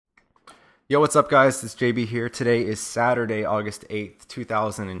Yo, what's up, guys? It's JB here. Today is Saturday, August 8th,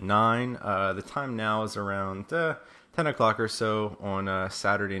 2009. The time now is around 10 o'clock or so on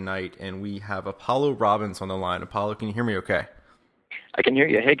Saturday night, and we have Apollo Robbins on the line. Apollo, can you hear me okay? I can hear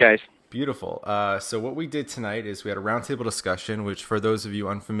you. Hey, guys. Beautiful. So what we did tonight is we had a roundtable discussion, which for those of you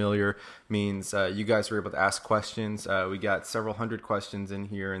unfamiliar means you guys were able to ask questions. We got several hundred questions in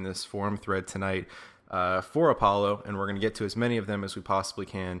here in this forum thread tonight for Apollo, and we're going to get to as many of them as we possibly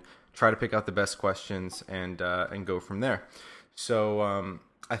can. Try to pick out the best questions and go from there. So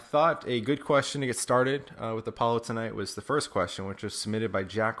I thought a good question to get started with Apollo tonight was the first question, which was submitted by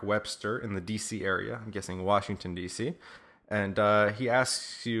Jack Webster in the D.C. area. I'm guessing Washington, D.C. And he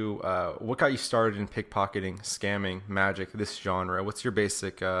asks you, what got you started in pickpocketing, scamming, magic, this genre? What's your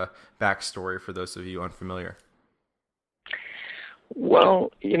basic backstory for those of you unfamiliar?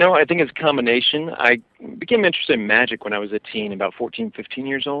 Well, I think it's a combination. I became interested in magic when I was a teen, about 14, 15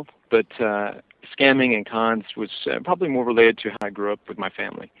 years old. But scamming and cons was probably more related to how I grew up with my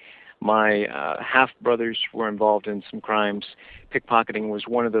family. My half-brothers were involved in some crimes. Pickpocketing was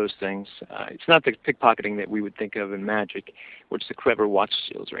one of those things. It's not the pickpocketing that we would think of in magic, which is the clever watch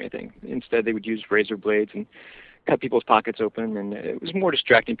steals or anything. Instead, they would use razor blades and cut people's pockets open, and it was more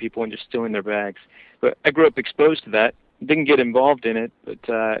distracting people and just stealing their bags. But I grew up exposed to that. Didn't get involved in it, but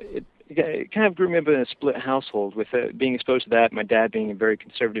it kind of grew me up in a split household with being exposed to that, my dad being a very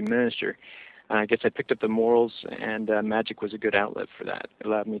conservative minister. I guess I picked up the morals, and magic was a good outlet for that. It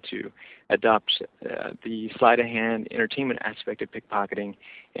allowed me to adopt the sleight-of-hand entertainment aspect of pickpocketing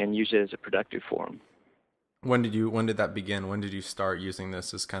and use it as a productive form. When did that begin? When did you start using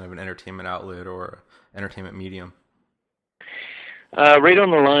this as kind of an entertainment outlet or entertainment medium? Right on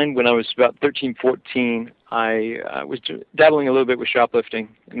the line when I was about 13, 14, I was dabbling a little bit with shoplifting,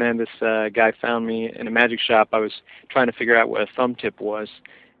 and then this guy found me in a magic shop. I was trying to figure out what a thumb tip was,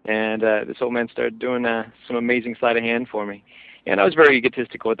 and this old man started doing some amazing sleight of hand for me. And I was very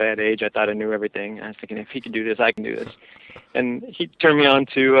egotistical at that age. I thought I knew everything. I was thinking, if he can do this, I can do this. And he turned me on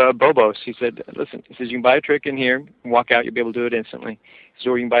to Bobos. He said, listen, he says, you can buy a trick in here, walk out, you'll be able to do it instantly. He says,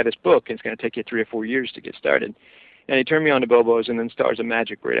 or you can buy this book, and it's going to take you 3 or 4 years to get started. And he turned me on to Bobos and then Stars of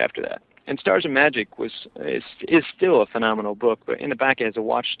Magic right after that. And Stars of Magic is still a phenomenal book, but in the back it has a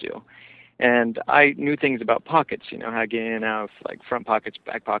watch steal. And I knew things about pockets, how to get in and out of like front pockets,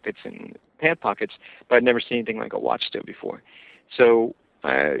 back pockets, and pant pockets, but I'd never seen anything like a watch steal before. So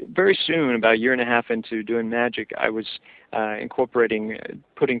very soon, about a year and a half into doing magic, I was incorporating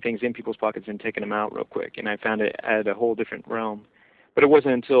putting things in people's pockets and taking them out real quick, and I found it at a whole different realm. But it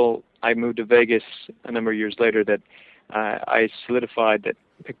wasn't until I moved to Vegas a number of years later that I solidified that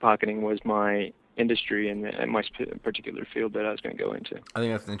pickpocketing was my industry and my particular field that I was going to go into. I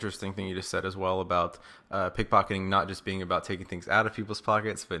think that's an interesting thing you just said as well about pickpocketing not just being about taking things out of people's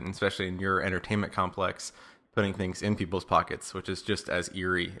pockets, but especially in your entertainment complex, putting things in people's pockets, which is just as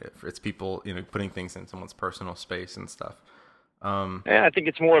eerie. It's people, putting things in someone's personal space and stuff. Yeah, I think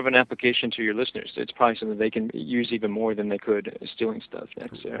it's more of an application to your listeners. It's probably something they can use even more than they could stealing stuff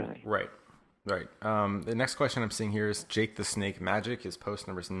necessarily. Right. The next question I'm seeing here is Jake the Snake Magic. His post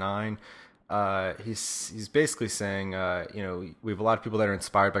number is 9. He's basically saying, we have a lot of people that are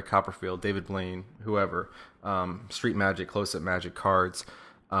inspired by Copperfield, David Blaine, whoever, street magic, close-up magic, cards.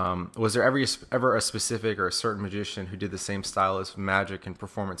 Was there ever a specific or a certain magician who did the same style of magic and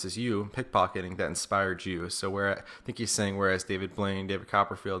performance as you, pickpocketing, that inspired you? So I think he's saying whereas David Blaine, David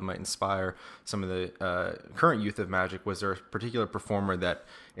Copperfield might inspire some of the current youth of magic, was there a particular performer that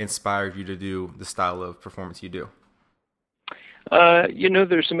inspired you to do the style of performance you do?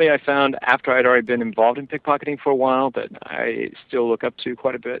 There's somebody I found after I'd already been involved in pickpocketing for a while that I still look up to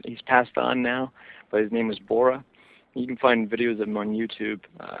quite a bit. He's passed on now, but his name was Bora. You can find videos of him on YouTube.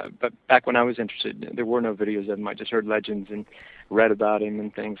 But back when I was interested, there were no videos of him. I just heard legends and read about him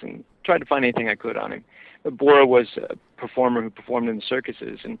and things and tried to find anything I could on him. But Bora was a performer who performed in the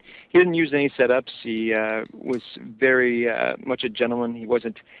circuses, and he didn't use any setups. He was very much a gentleman. He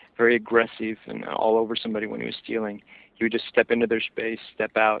wasn't very aggressive and all over somebody when he was stealing. He would just step into their space,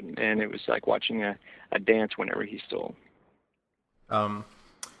 step out, and it was like watching a dance whenever he stole.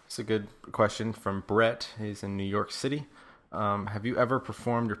 It's a good question from Brett. He's in New York City. Have you ever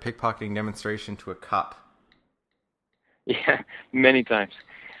performed your pickpocketing demonstration to a cop? Yeah, many times.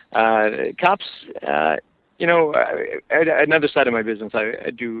 Cops, another side of my business,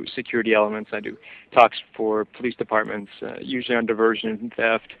 I do security elements. I do talks for police departments, usually on diversion and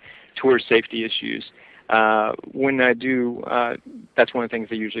theft, tourist safety issues. When I do, that's one of the things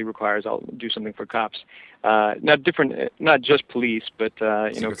that usually requires I'll do something for cops. Not just police, but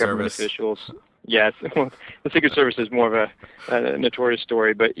Secret government Service. officials. Yes, well, the Secret Service is more of a notorious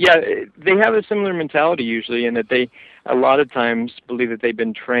story, but yeah, they have a similar mentality usually, in that they a lot of times believe that they've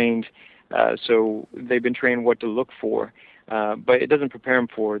been trained, so they've been trained what to look for, but it doesn't prepare them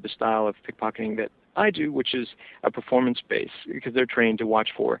for the style of pickpocketing that I do, which is a performance base, because they're trained to watch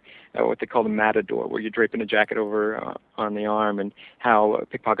for what they call the matador, where you're draping a jacket over on the arm, and how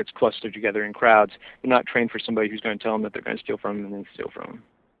pickpockets cluster together in crowds. They're not trained for somebody who's going to tell them that they're going to steal from them and then steal from them.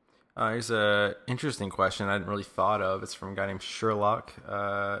 Here's a interesting question I hadn't really thought of. It's from a guy named Sherlock.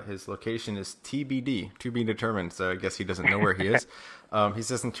 His location is TBD, to be determined. So I guess he doesn't know where he is. He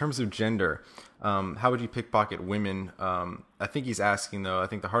says, in terms of gender, how would you pickpocket women? I think he's asking, though, I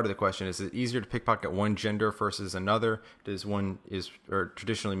think the heart of the question is it easier to pickpocket one gender versus another? Or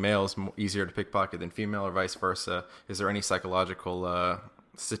traditionally males easier to pickpocket than female, or vice versa? Is there any psychological,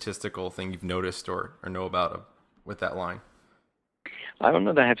 statistical thing you've noticed or know about with that line? I don't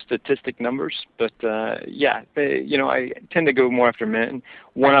know that I have statistic numbers, but yeah, I tend to go more after men.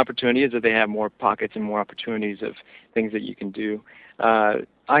 One opportunity is that they have more pockets and more opportunities of things that you can do.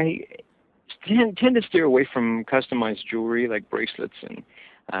 I tend to steer away from customized jewelry like bracelets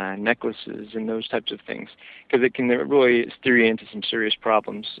and necklaces and those types of things, because it can really steer you into some serious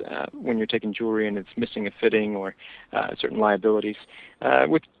problems when you're taking jewelry and it's missing a fitting or certain liabilities.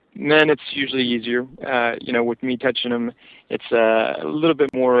 With men, it's usually easier. With me touching them, it's a little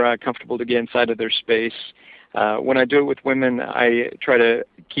bit more comfortable to get inside of their space. When I do it with women, I try to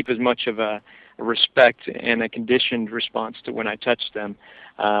keep as much of a respect and a conditioned response to when I touch them,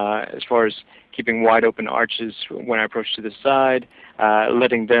 as far as keeping wide open arches when I approach to the side,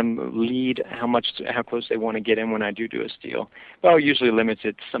 letting them lead how close they want to get in when I do a steal. But I'll usually limit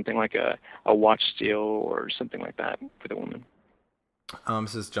it to something like a watch steal or something like that with a woman.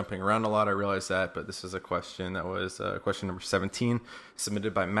 This is jumping around a lot, I realize that, but this is a question that was question number 17,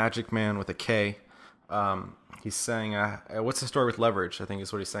 submitted by Magic Man with a K. He's saying, what's the story with leverage? I think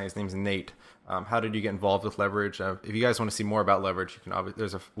is what he's saying. His name's Nate. How did you get involved with leverage? If you guys want to see more about leverage, you can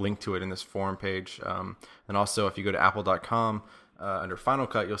there's a link to it in this forum page. And also, if you go to apple.com, under Final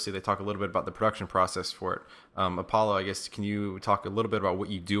Cut, you'll see they talk a little bit about the production process for it. Apollo, I guess, can you talk a little bit about what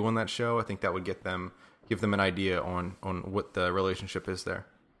you do on that show? I think that would give them an idea on what the relationship is there.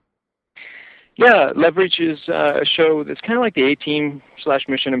 Yeah, Leverage is a show that's kind of like the A-Team /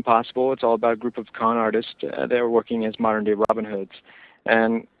 Mission Impossible. It's all about a group of con artists that are working as modern-day Robin Hoods.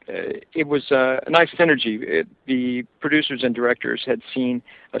 And it was a nice synergy. The producers and directors had seen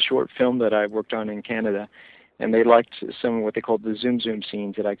a short film that I worked on in Canada, and they liked some of what they called the zoom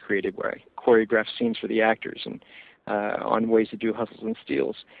scenes that I created, where I choreographed scenes for the actors and on ways to do hustles and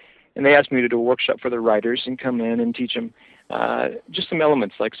steals. And they asked me to do a workshop for the writers and come in and teach them just some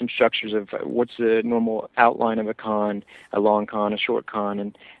elements, like some structures of what's the normal outline of a con, a long con, a short con,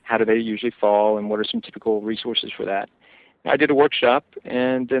 and how do they usually fall, and what are some typical resources for that. I did a workshop,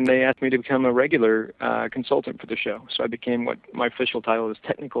 and then they asked me to become a regular consultant for the show. So I became what my official title is,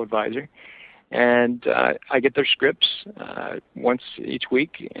 technical advisor. And I get their scripts once each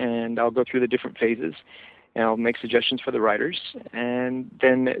week, and I'll go through the different phases, and I'll make suggestions for the writers, and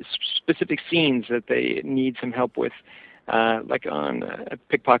then specific scenes that they need some help with, like on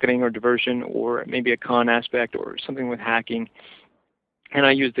pickpocketing or diversion, or maybe a con aspect or something with hacking. And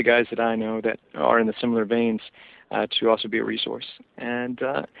I use the guys that I know that are in the similar veins to also be a resource. And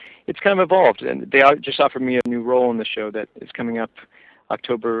it's kind of evolved. And they just offered me a new role in the show that is coming up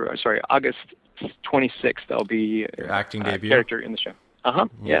August 26th. I'll be your acting debut character in the show.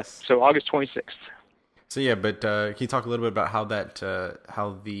 Yes. So August 26th. So yeah, but can you talk a little bit about how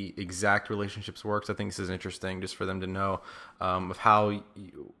the exact relationships works? I think this is interesting, just for them to know of how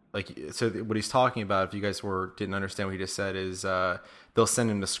so what he's talking about. If you guys didn't understand what he just said, is they'll send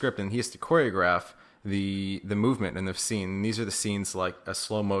him the script and he has to choreograph the movement in the scene. And these are the scenes like a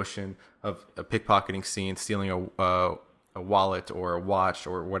slow motion of a pickpocketing scene, stealing a wallet or a watch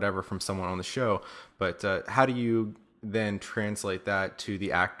or whatever from someone on the show. But how do you then translate that to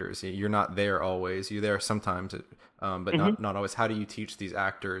the actors? You're not there always. You're there sometimes, but not always. How do you teach these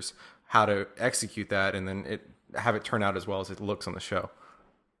actors how to execute that and then have it turn out as well as it looks on the show?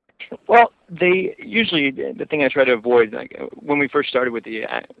 Well, they usually, the thing I try to avoid, like when we first started with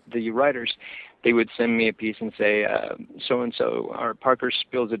the writers, they would send me a piece and say, so-and-so, or Parker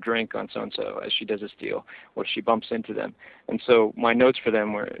spills a drink on so-and-so as she does a steal, or she bumps into them. And so my notes for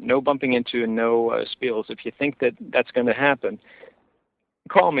them were no bumping into and no spills. If you think that that's going to happen,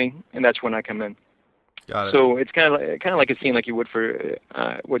 call me, and that's when I come in. Got it. So it's kind of like a scene like you would for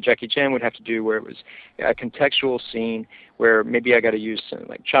what Jackie Chan would have to do, where it was a contextual scene where maybe I got to use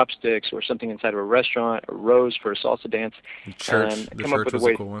like chopsticks or something inside of a restaurant, a rose for a salsa dance. The church was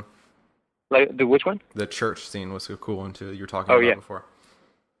a cool one. Like the which one? The church scene was a cool one too. You were talking Oh about yeah. before.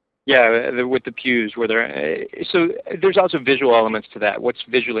 Yeah, with the pews where they're so there's also visual elements to that. What's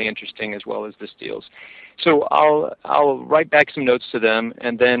visually interesting as well as the steals. So I'll write back some notes to them,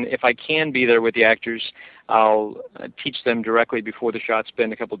 and then if I can be there with the actors, I'll teach them directly before the shot.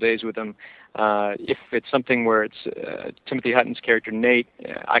 Spend a couple of days with them. If it's something where it's Timothy Hutton's character Nate,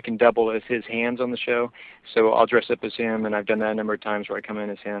 I can double as his hands on the show. So I'll dress up as him, and I've done that a number of times where I come in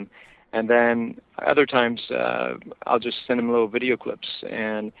as him. And then other times I'll just send them little video clips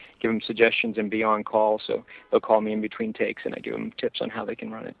and give them suggestions and be on call. So they'll call me in between takes, and I give them tips on how they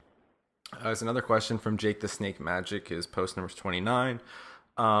can run it. There's another question from Jake the Snake Magic. His post number is 29.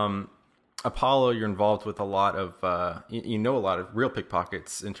 Apollo, you're involved with a lot of, you know, a lot of real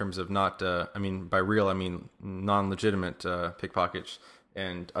pickpockets in terms of not, I mean, by real, I mean non-legitimate pickpockets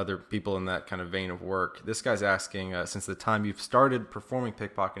and other people in that kind of vein of work. This guy's asking, since the time you've started performing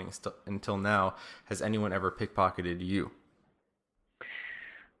pickpocketing until now, has anyone ever pickpocketed you?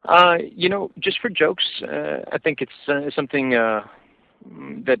 You know, just for jokes, I think it's something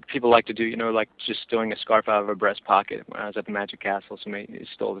that people like to do, you know, like just stealing a scarf out of a breast pocket. When I was at the Magic Castle, somebody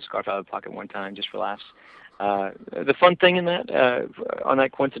stole the scarf out of the pocket one time just for laughs. The fun thing in that, on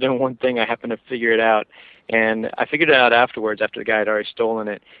that coincidental one thing, I happened to figure it out. And I figured it out afterwards, after the guy had already stolen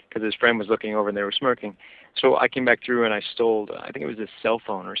it, because his friend was looking over and they were smirking. So I came back through and I stole, I think it was his cell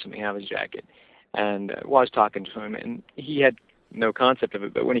phone or something out of his jacket. And while I was talking to him, and he had no concept of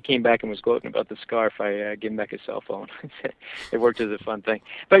it, but when he came back and was gloating about the scarf, I gave him back his cell phone. It worked as a fun thing.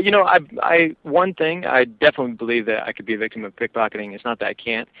 But you know, one thing I definitely believe that I could be a victim of pickpocketing. It's not that I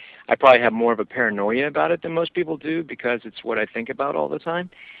can't. I probably have more of a paranoia about it than most people do because it's what I think about all the time.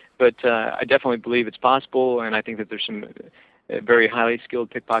 But I definitely believe it's possible, and I think that there's some very highly skilled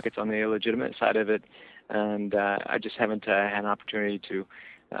pickpockets on the illegitimate side of it, and I just haven't had an opportunity to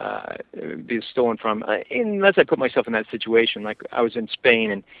be stolen from, unless I put myself in that situation. Like I was in Spain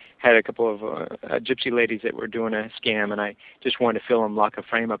and had a couple of gypsy ladies that were doing a scam, and I just wanted to feel them lock a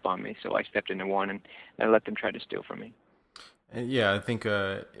frame up on me, so I stepped into one and I let them try to steal from me. And yeah, I think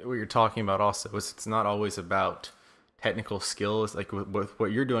what you're talking about also is it's not always about technical skills. Like with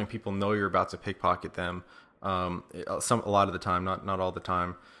what you're doing, people know you're about to pickpocket them. A lot of the time, not all the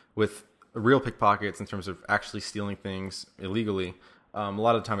time. With real pickpockets, in terms of actually stealing things illegally, a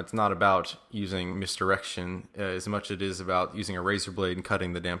lot of the time it's not about using misdirection as much as it is about using a razor blade and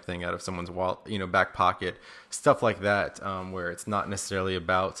cutting the damn thing out of someone's wallet, back pocket, stuff like that, where it's not necessarily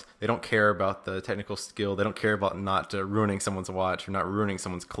about, they don't care about the technical skill, they don't care about not ruining someone's watch or not ruining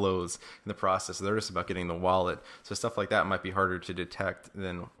someone's clothes in the process. They're just about getting the wallet. So stuff like that might be harder to detect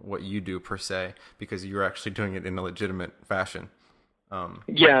than what you do per se, because you're actually doing it in a legitimate fashion.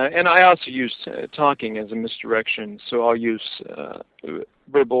 Yeah, and I also use talking as a misdirection. So I'll use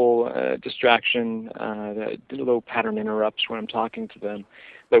verbal distraction, little pattern interrupts when I'm talking to them.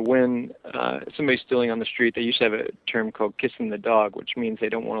 But when somebody's stealing on the street, they used to have a term called kissing the dog, which means they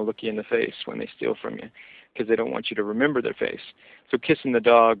don't want to look you in the face when they steal from you because they don't want you to remember their face. So kissing the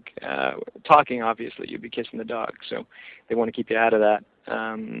dog, talking, obviously, you'd be kissing the dog. So they want to keep you out of that.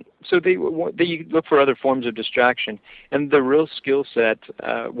 So they look for other forms of distraction. And the real skill set,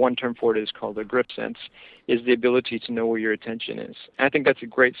 one term for it is called a grip sense, is the ability to know where your attention is. And I think that's a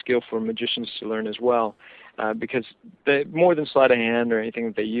great skill for magicians to learn as well, because more than sleight of hand or anything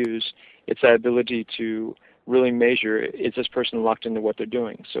that they use, it's that ability to really measure, is this person locked into what they're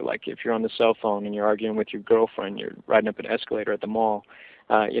doing? So like if you're on the cell phone and you're arguing with your girlfriend, you're riding up an escalator at the mall,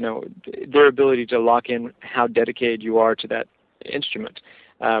 their ability to lock in how dedicated you are to that instrument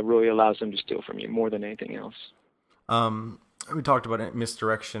really allows them to steal from you more than anything else. We talked about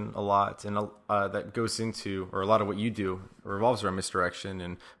misdirection a lot, and that goes into, or a lot of what you do revolves around misdirection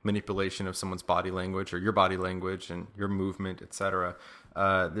and manipulation of someone's body language or your body language and your movement, etc.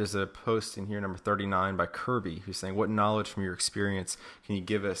 There's a post in here, number 39, by Kirby, who's saying, what knowledge from your experience can you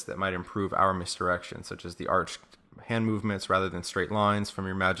give us that might improve our misdirection, such as the arched hand movements rather than straight lines from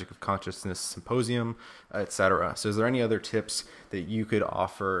your Magic of Consciousness Symposium, etc. So is there any other tips that you could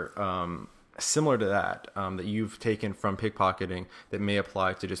offer similar to that, that you've taken from pickpocketing that may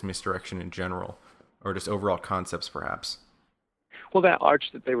apply to just misdirection in general, or just overall concepts perhaps? Well, that arch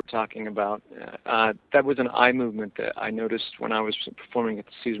that they were talking about, that was an eye movement that I noticed when I was performing at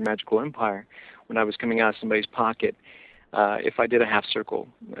the Caesar Magical Empire. When I was coming out of somebody's pocket, if I did a half circle,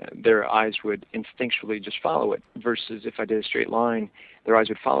 their eyes would instinctually just follow it, versus if I did a straight line, their eyes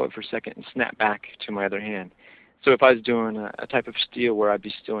would follow it for a second and snap back to my other hand. So if I was doing a type of steal where I'd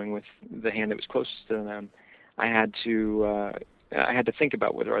be stealing with the hand that was closest to them, I had to I had to think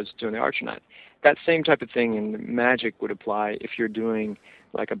about whether I was doing the arch or not. That same type of thing in magic would apply if you're doing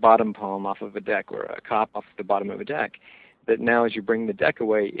like a bottom palm off of a deck or a cop off the bottom of a deck. That now as you bring the deck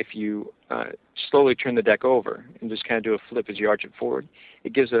away, if you slowly turn the deck over and just kind of do a flip as you arch it forward,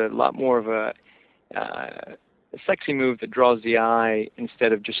 it gives a lot more of a sexy move that draws the eye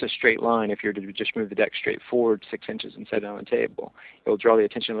instead of just a straight line. If you were to just move the deck straight forward 6 inches and set it on the table, it will draw the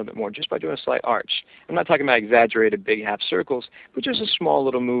attention a little bit more just by doing a slight arch. I'm not talking about exaggerated big half circles, but just a small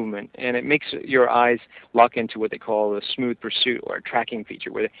little movement, and it makes your eyes lock into what they call a smooth pursuit or a tracking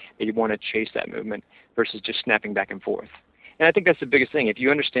feature, where they want to chase that movement versus just snapping back and forth. And I think that's the biggest thing. If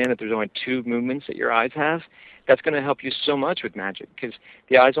you understand that there's only two movements that your eyes have, that's going to help you so much with magic, because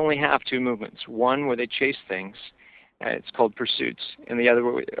the eyes only have two movements. One where they chase things, it's called pursuits, and the other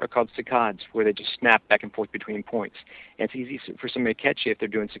are called saccades, where they just snap back and forth between points. And it's easy for somebody to catch you if they're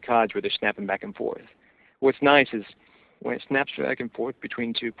doing saccades where they're snapping back and forth. What's nice is when it snaps back and forth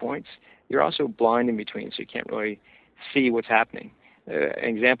between 2 points, you're also blind in between, so you can't really see what's happening. An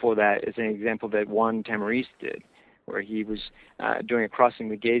example of that is an example that Juan Tamariz did, where he was doing a crossing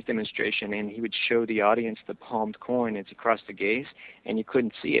the gaze demonstration, and he would show the audience the palmed coin as he crossed the gaze, and you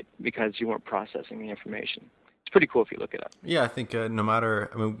couldn't see it because you weren't processing the information. It's pretty cool if you look it up. Yeah, I think no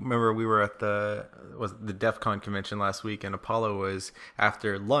matter. I mean, remember we were at the DEF CON convention last week, and Apollo was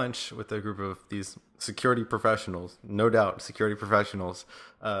after lunch with a group of these security professionals, no doubt security professionals.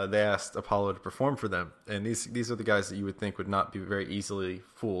 They asked Apollo to perform for them, and these are the guys that you would think would not be very easily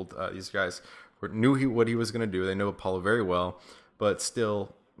fooled. These guys knew what he was going to do. They know Apollo very well, but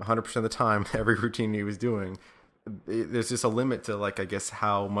still 100% of the time, every routine he was doing, there's just a limit to, like, I guess,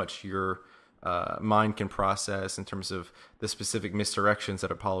 how much your mind can process in terms of the specific misdirections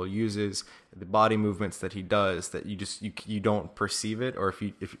that Apollo uses, the body movements that he does, that you don't perceive it, or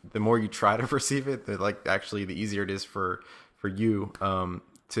if the more you try to perceive it, the easier it is for you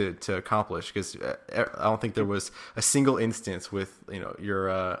to accomplish, because I don't think there was a single instance with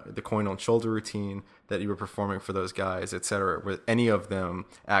your the coin on shoulder routine that you were performing for those guys, etc., where any of them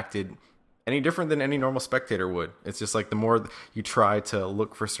acted any different than any normal spectator would. It's just like the more you try to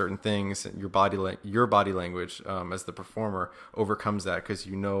look for certain things, your body language as the performer overcomes that, because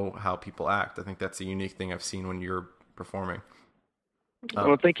you know how people act. I think that's a unique thing I've seen when you're performing.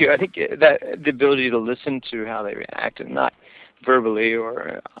 Well, thank you. I think that the ability to listen to how they react, and not verbally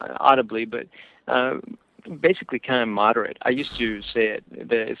or audibly, but basically kind of moderate. I used to say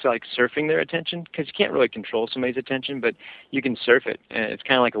that it's like surfing their attention, because you can't really control somebody's attention, but you can surf it, and it's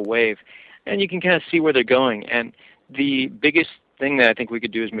kind of like a wave, and you can kind of see where they're going. And the biggest thing that I think we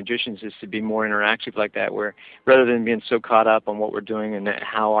could do as magicians is to be more interactive like that, where rather than being so caught up on what we're doing and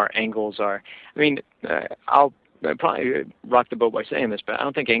how our angles are. I mean, I'll probably rock the boat by saying this, but I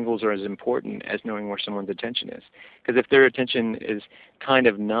don't think angles are as important as knowing where someone's attention is. Because if their attention is kind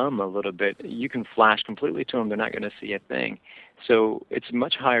of numb a little bit, you can flash completely to them, they're not going to see a thing. So it's a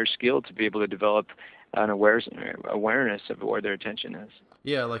much higher skill to be able to develop an awareness of where their attention is.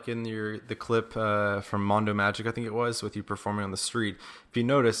 Yeah, like in the clip from Mondo Magic, I think it was, with you performing on the street. If you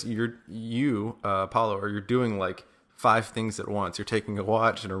notice, you Apollo, or you're doing like 5 things at once. You're taking a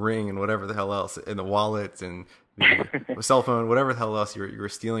watch and a ring and whatever the hell else, and the wallet and the cell phone, whatever the hell else you were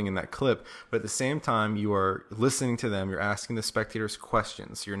stealing in that clip. But at the same time, you are listening to them. You're asking the spectators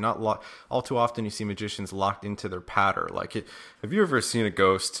questions. You're not all too often you see magicians locked into their patter. Like, have you ever seen a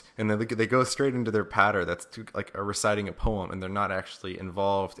ghost and they go straight into their patter? That's like reciting a poem, and they're not actually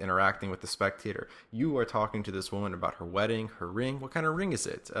involved, interacting with the spectator. You are talking to this woman about her wedding, her ring. What kind of ring is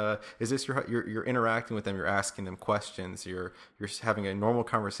it? Is this you're interacting with them? You're asking them questions. You're having a normal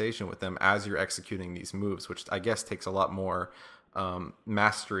conversation with them as you're executing these moves, which I guess takes a lot more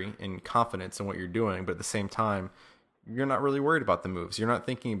mastery and confidence in what you're doing. But at the same time, you're not really worried about the moves. You're not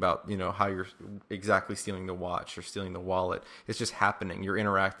thinking about how you're exactly stealing the watch or stealing the wallet. It's just happening. You're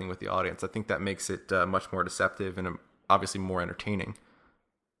interacting with the audience. I think that makes it much more deceptive and obviously more entertaining.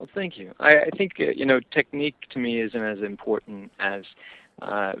 Well, thank you. I think technique to me isn't as important as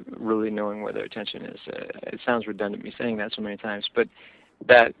really knowing where their attention is. It sounds redundant me saying that so many times, but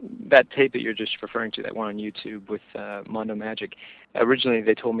that tape that you're just referring to, that one on YouTube with Mondo Magic, originally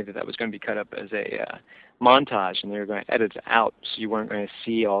they told me that was going to be cut up as a montage, and they were going to edit it out, so you weren't going to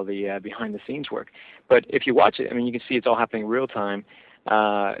see all the behind-the-scenes work. But if you watch it, I mean, you can see it's all happening real time.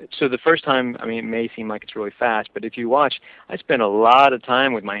 So the first time, I mean, it may seem like it's really fast, but if you watch, I spend a lot of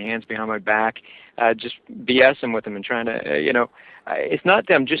time with my hands behind my back, just BSing with them and trying to, it's not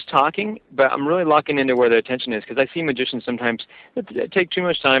that I'm just talking, but I'm really locking into where their attention is, because I see magicians sometimes take too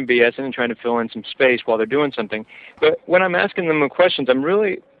much time BSing and trying to fill in some space while they're doing something. But when I'm asking them questions, I'm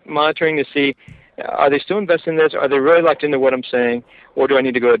really monitoring to see, Are they still investing in this? Are they really locked into what I'm saying, or do I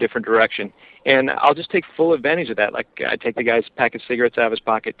need to go a different direction? And I'll just take full advantage of that. Like I take the guy's pack of cigarettes out of his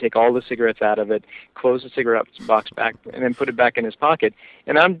pocket, take all the cigarettes out of it, close the cigarette box back, and then put it back in his pocket.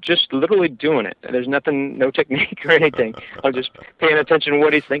 And I'm just literally doing it. There's nothing, no technique or anything. I'm just paying attention to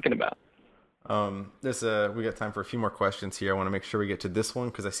what he's thinking about. We got time for a few more questions here. I want to make sure we get to this one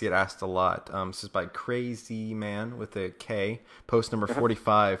because I see it asked a lot. This is by Crazy Man with a K. Post number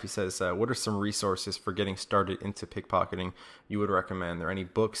 45. He says, "What are some resources for getting started into pickpocketing you would recommend? Are there any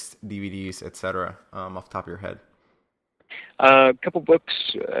books, DVDs, etc. Off the top of your head?" A couple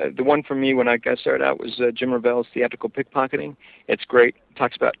books. The one for me when I got started out was Jim Revell's Theatrical Pickpocketing. It's great. It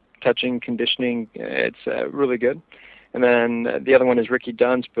talks about touching, conditioning. It's really good. And then the other one is Ricky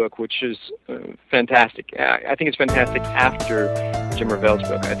Dunn's book, which is fantastic. I think it's fantastic after Jim Revell's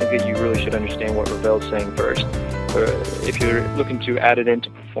book. I think that you really should understand what Revell's saying first. If you're looking to add it into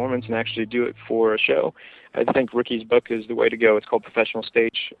performance and actually do it for a show, I think Ricky's book is the way to go. It's called Professional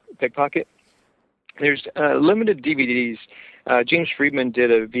Stage Pickpocket. There's limited DVDs. James Friedman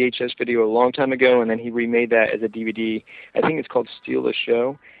did a VHS video a long time ago, and then he remade that as a DVD. I think it's called Steal the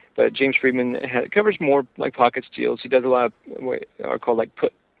Show. But James Friedman covers more like pocket steals. He does a lot of what are called like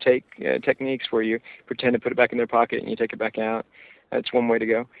put-take techniques where you pretend to put it back in their pocket and you take it back out. That's one way to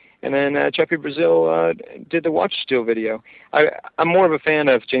go. And then Chappie Brazil did the watch steal video. I'm more of a fan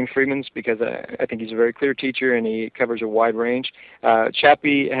of James Friedman's because I think he's a very clear teacher and he covers a wide range.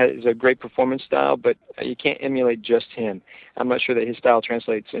 Chappie has a great performance style, but you can't emulate just him. I'm not sure that his style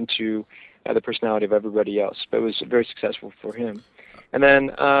translates into the personality of everybody else, but it was very successful for him. And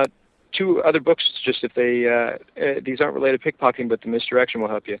then two other books, just if these aren't related to pickpocketing, but the misdirection will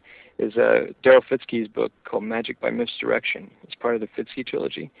help you, is Daryl Fitzke's book called Magic by Misdirection. It's part of the Fitzke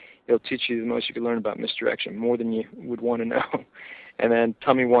trilogy. It'll teach you the most you can learn about misdirection, more than you would want to know. And then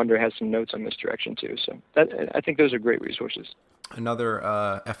Tommy Wander has some notes on misdirection too. So I think those are great resources. Another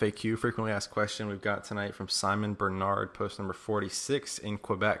FAQ, frequently asked question we've got tonight from Simon Bernard, post number 46 in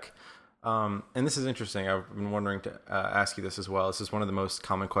Quebec. And this is interesting. I've been wondering to ask you this as well. This is one of the most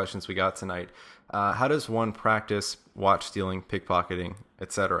common questions we got tonight. How does one practice watch stealing, pickpocketing,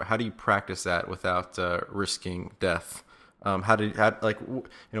 etc.? How do you practice that without risking death? What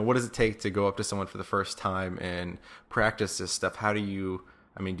does it take to go up to someone for the first time and practice this stuff? Do you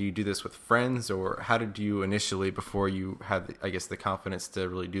do this with friends, or how did you initially, before you had, I guess, the confidence to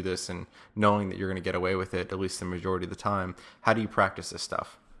really do this and knowing that you're going to get away with it at least the majority of the time? How do you practice this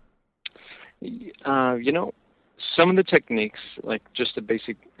stuff? Some of the techniques, like just the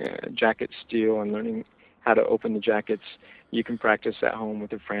basic jacket steal and learning how to open the jackets, you can practice at home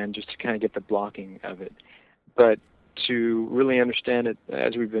with a friend just to kind of get the blocking of it. But to really understand it,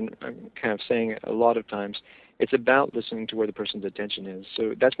 as we've been kind of saying a lot of times, it's about listening to where the person's attention is.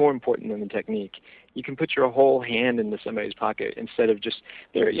 So that's more important than the technique. You can put your whole hand into somebody's pocket instead of just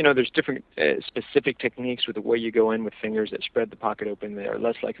there's different specific techniques with the way you go in with fingers that spread the pocket open. They are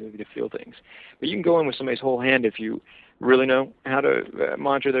less likely to feel things. But you can go in with somebody's whole hand if you really know how to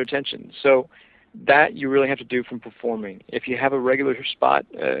monitor their attention. So that you really have to do from performing. If you have a regular spot,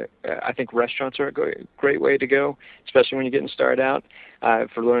 I think restaurants are a great way to go, especially when you're getting started out.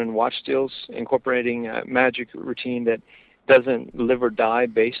 For learning watch steals, incorporating a magic routine that doesn't live or die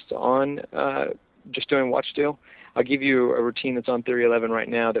based on just doing watch steal. I'll give you a routine that's on Theory 11 right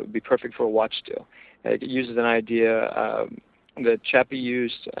now that would be perfect for a watch steal. It uses an idea that Chappie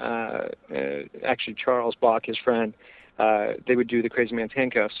used, actually Charles Bach, his friend. They would do the crazy man's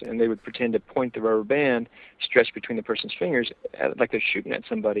handcuffs, and they would pretend to point the rubber band stretched between the person's fingers like they're shooting at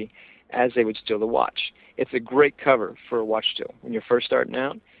somebody as they would steal the watch. It's a great cover for a watch steal. When you're first starting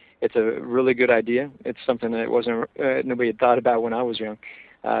out, it's a really good idea. It's something that wasn't nobody had thought about when I was young.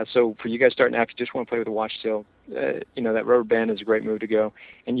 So for you guys starting out, if you just want to play with a watch steal, that rubber band is a great move to go.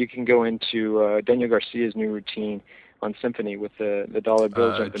 And you can go into Daniel Garcia's new routine on Symphony with the dollar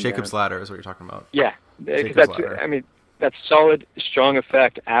bill jumping Jacob's down. Ladder is what you're talking about. Yeah, Jacob's Ladder. That's solid, strong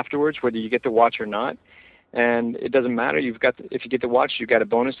effect afterwards, whether you get the watch or not. And it doesn't matter. If you get the watch, you've got a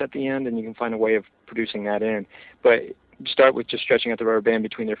bonus at the end, and you can find a way of producing that in. But start with just stretching out the rubber band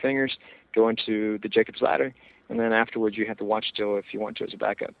between their fingers, go into the Jacob's Ladder, and then afterwards you have the watch still if you want to as a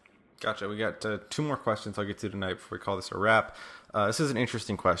backup. Gotcha. We got two more questions I'll get to tonight before we call this a wrap. This is an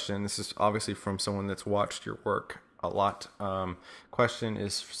interesting question. This is obviously from someone that's watched your work a lot. Question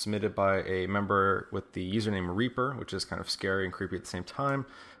is submitted by a member with the username Reaper, which is kind of scary and creepy at the same time.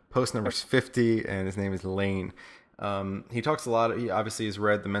 Post number is 50, and his name is Lane. He talks a lot. He obviously has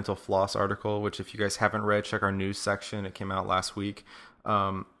read the Mental Floss article, which if you guys haven't read, check our news section. It came out last week.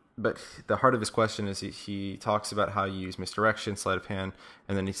 but the heart of his question is he talks about how you use misdirection, sleight of hand,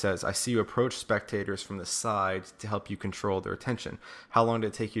 and then he says, I see you approach spectators from the side to help you control their attention. How long did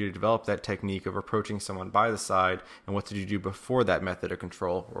it take you to develop that technique of approaching someone by the side, and what did you do before that method of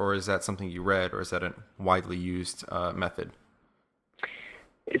control? Or is that something you read, or is that a widely used method?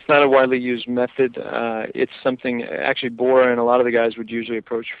 It's not a widely used method. It's something, actually, Bora and a lot of the guys would usually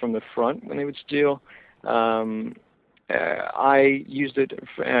approach from the front when they would steal. I used it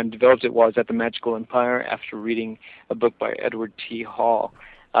and developed it while I was at the Magical Empire after reading a book by Edward T. Hall.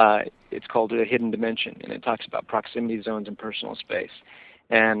 It's called A Hidden Dimension, and it talks about proximity zones and personal space.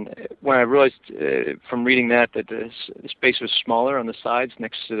 And when I realized from reading that the space was smaller on the sides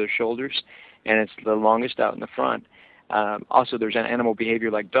next to their shoulders, and it's the longest out in the front. Also, there's an animal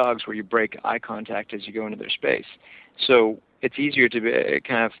behavior like dogs where you break eye contact as you go into their space. So it's easier to be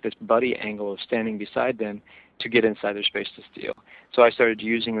kind of this buddy angle of standing beside them to get inside their space to steal. So I started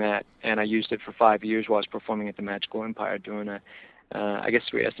using that, and I used it for 5 years while I was performing at the Magical Empire, doing I guess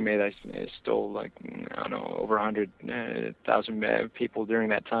we estimated I stole over 100,000 people during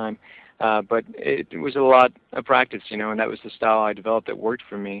that time. But it was a lot of practice, and that was the style I developed that worked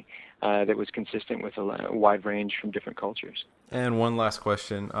for me, that was consistent with a wide range from different cultures. And one last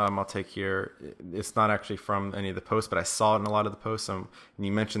question I'll take here. It's not actually from any of the posts, but I saw it in a lot of the posts. And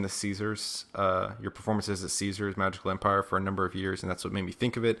you mentioned the Caesars, your performances at Caesars Magical Empire for a number of years, and that's what made me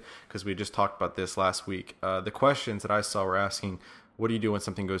think of it, because we just talked about this last week. The questions that I saw were asking, what do you do when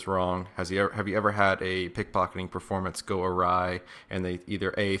something goes wrong? Have you ever had a pickpocketing performance go awry, and they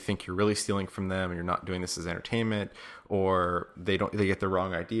either A, think you're really stealing from them and you're not doing this as entertainment, or they get the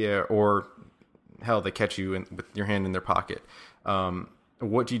wrong idea, or hell, they catch you with your hand in their pocket?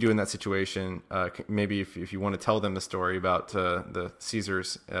 What do you do in that situation? Maybe if you want to tell them the story about the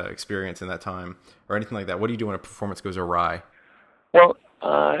Caesars experience in that time, or anything like that. What do you do when a performance goes awry? Well,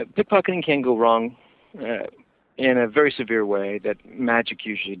 pickpocketing can go wrong in a very severe way that magic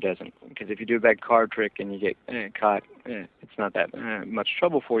usually doesn't. Because if you do a bad card trick and you get caught, it's not that much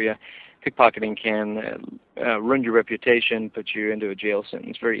trouble for you. Pickpocketing can ruin your reputation, put you into a jail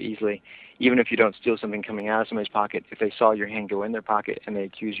sentence very easily. Even if you don't steal something coming out of somebody's pocket, if they saw your hand go in their pocket and they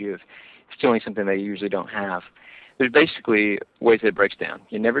accuse you of stealing something they usually don't have. There's basically ways that it breaks down.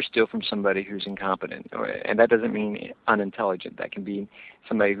 You never steal from somebody who's incompetent, and that doesn't mean unintelligent. That can be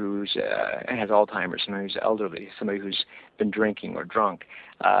somebody who's has Alzheimer's, somebody who's elderly, somebody who's been drinking or drunk.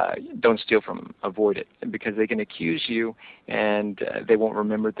 Don't steal from them. Avoid it, because they can accuse you, and they won't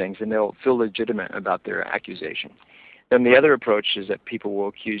remember things, and they'll feel legitimate about their accusation. Then the other approach is that people will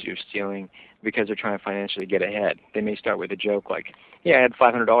accuse you of stealing because they're trying to financially get ahead. They may start with a joke like, yeah, I had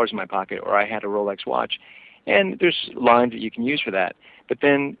 $500 in my pocket, or I had a Rolex watch. And there's lines that you can use for that. But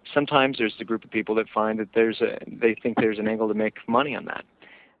then sometimes there's the group of people that find that they think there's an angle to make money on that.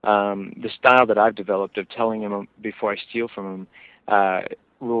 The style that I've developed of telling them before I steal from them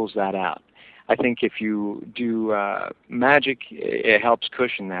rules that out. I think if you do magic, it helps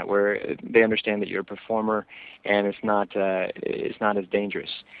cushion that, where they understand that you're a performer and it's not as dangerous.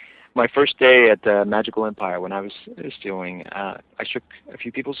 My first day at the Magical Empire, when I was stealing, I shook a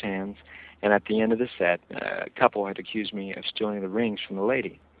few people's hands. And at the end of the set, a couple had accused me of stealing the rings from the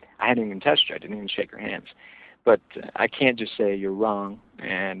lady. I hadn't even touched her. I didn't even shake her hands. But I can't just say you're wrong.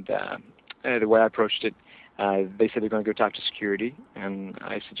 And the way I approached it, they said they're going to go talk to security. And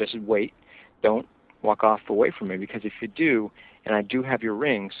I suggested, wait, don't walk off away from me, because if you do, and I do have your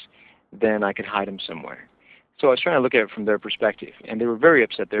rings, then I could hide them somewhere. So I was trying to look at it from their perspective. And they were very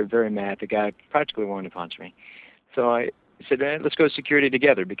upset. They were very mad. The guy practically wanted to punch me. So I said, let's go to security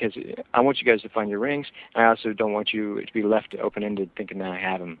together, because I want you guys to find your rings. I also don't want you to be left open-ended thinking that I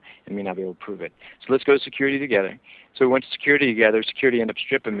have them and may not be able to prove it. So let's go to security together. So we went to security together. Security ended up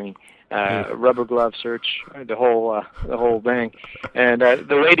stripping me, rubber glove search, the whole thing. And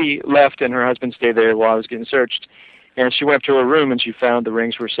the lady left, and her husband stayed there while I was getting searched. And she went up to her room, and she found the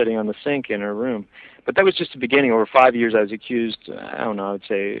rings were sitting on the sink in her room. But that was just the beginning. Over 5 years, I was accused, I would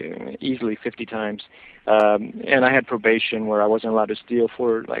say easily 50 times. And I had probation where I wasn't allowed to steal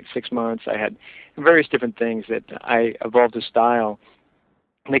for like 6 months. I had various different things that I evolved a style.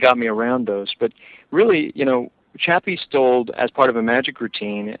 They got me around those. But really, Chappie stole as part of a magic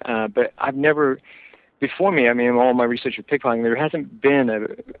routine, but I've never, before me, in all my research with pickpocketing, there hasn't been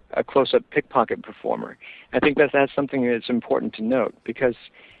a close-up pickpocket performer. I think that's something that's important to note, because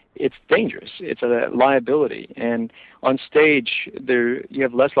it's dangerous. It's a liability. And on stage, you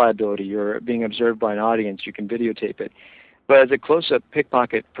have less liability. You're being observed by an audience. You can videotape it. But as a close-up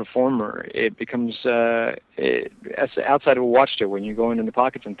pickpocket performer, it becomes as outside of a watch store when you're going into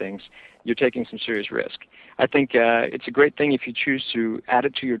pockets and things, you're taking some serious risk. I think it's a great thing if you choose to add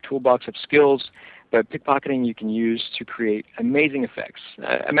it to your toolbox of skills. But pickpocketing you can use to create amazing effects.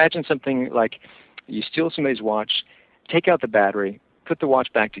 Imagine something like you steal somebody's watch, take out the battery, put the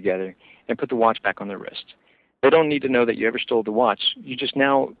watch back together, and put the watch back on their wrist. They don't need to know that you ever stole the watch. You just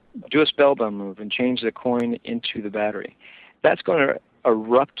now do a spellbound move and change the coin into the battery. That's going to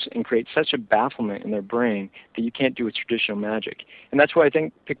erupt and create such a bafflement in their brain that you can't do with traditional magic. And that's why I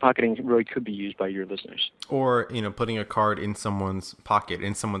think pickpocketing really could be used by your listeners. Or, putting a card in someone's pocket,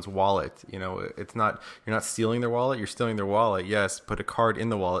 in someone's wallet. It's not, you're not stealing their wallet, you're stealing their wallet. Yes, put a card in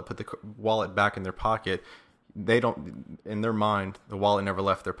the wallet, put the wallet back in their pocket. They don't, in their mind, the wallet never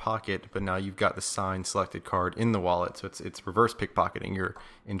left their pocket, but now you've got the signed selected card in the wallet. So it's reverse pickpocketing. You're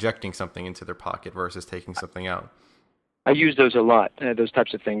injecting something into their pocket versus taking something out. I use those a lot, those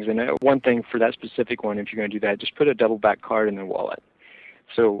types of things. And one thing for that specific one, if you're going to do that, just put a double back card in their wallet.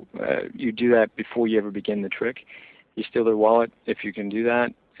 So you do that before you ever begin the trick. You steal their wallet, if you can do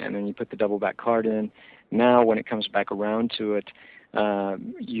that, and then you put the double back card in. Now when it comes back around to it,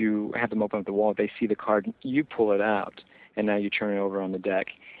 you have them open up the wallet, they see the card, you pull it out, and now you turn it over on the deck.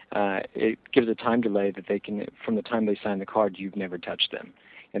 It gives a time delay that they can, from the time they sign the card, you've never touched them.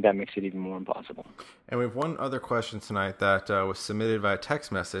 And that makes it even more impossible. And we have one other question tonight that was submitted via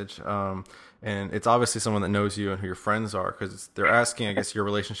text message. And it's obviously someone that knows you and who your friends are, because they're asking, I guess, your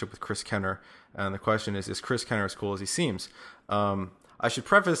relationship with Chris Kenner. And the question is Chris Kenner as cool as he seems? I should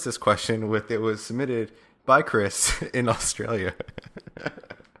preface this question with, it was submitted by Chris in Australia.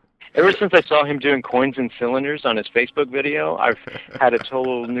 Ever since I saw him doing coins and cylinders on his Facebook video, I've had a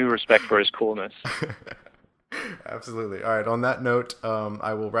total new respect for his coolness. Absolutely. All right. On that note,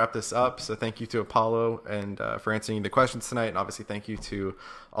 I will wrap this up. So thank you to Apollo and for answering the questions tonight. And obviously thank you to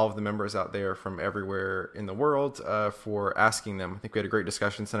all of the members out there from everywhere in the world for asking them. I think we had a great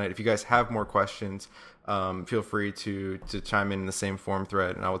discussion tonight. If you guys have more questions, feel free to chime in the same forum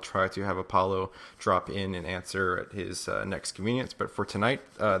thread, and I will try to have Apollo drop in and answer at his next convenience. But for tonight,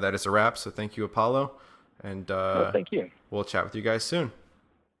 that is a wrap. So thank you, Apollo. And thank you. We'll chat with you guys soon.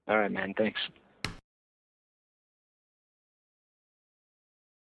 All right, man. Thanks.